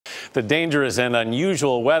The dangerous and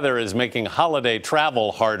unusual weather is making holiday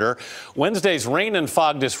travel harder. Wednesday's rain and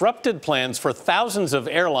fog disrupted plans for thousands of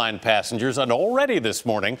airline passengers, and already this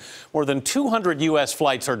morning, more than 200 U.S.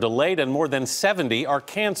 flights are delayed and more than 70 are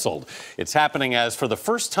canceled. It's happening as, for the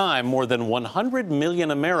first time, more than 100 million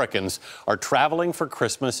Americans are traveling for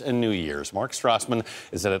Christmas and New Year's. Mark Strassmann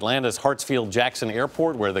is at Atlanta's Hartsfield-Jackson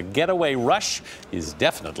Airport, where the getaway rush is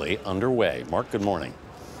definitely underway. Mark, good morning.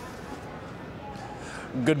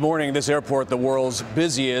 Good morning. This airport, the world's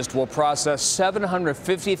busiest, will process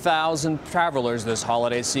 750,000 travelers this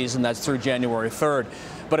holiday season. That's through January 3rd.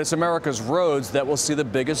 But it's America's roads that will see the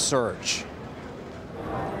biggest surge.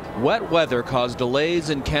 Wet weather caused delays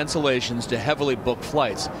and cancellations to heavily booked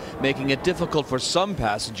flights, making it difficult for some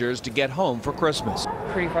passengers to get home for Christmas.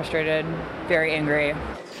 Pretty frustrated, very angry.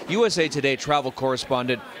 USA Today travel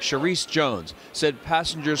correspondent Charisse Jones said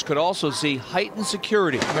passengers could also see heightened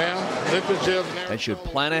security and should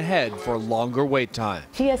plan ahead for longer wait time.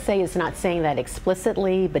 GSA is not saying that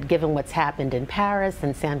explicitly, but given what's happened in Paris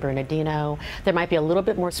and San Bernardino, there might be a little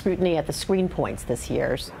bit more scrutiny at the screen points this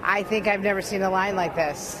year. I think I've never seen a line like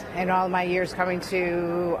this in all my years coming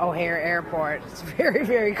to O'Hare Airport. It's very,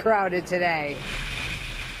 very crowded today.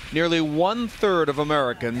 Nearly 1/3 of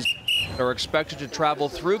Americans are expected to travel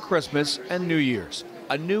through Christmas and New Year's,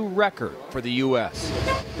 a new record for the U.S.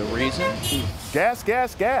 The reason? Gas,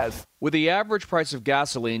 gas, gas. With the average price of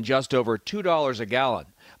gasoline just over $2 a gallon,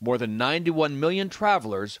 more than 91 million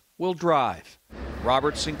travelers will drive.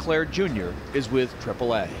 Robert Sinclair Jr. is with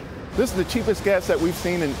AAA. This is the cheapest gas that we've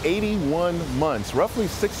seen in 81 months, roughly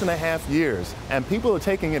 6.5 years, and people are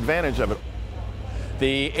taking advantage of it.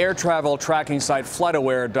 The air travel tracking site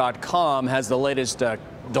FlightAware.com has the latest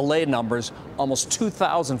delayed numbers. Almost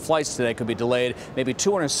 2,000 flights today could be delayed. Maybe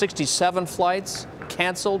 267 flights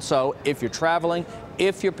canceled. So if you're traveling,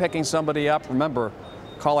 if you're picking somebody up, remember,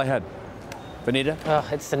 call ahead. Vanita? Oh,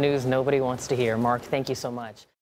 it's the news nobody wants to hear. Mark, thank you so much.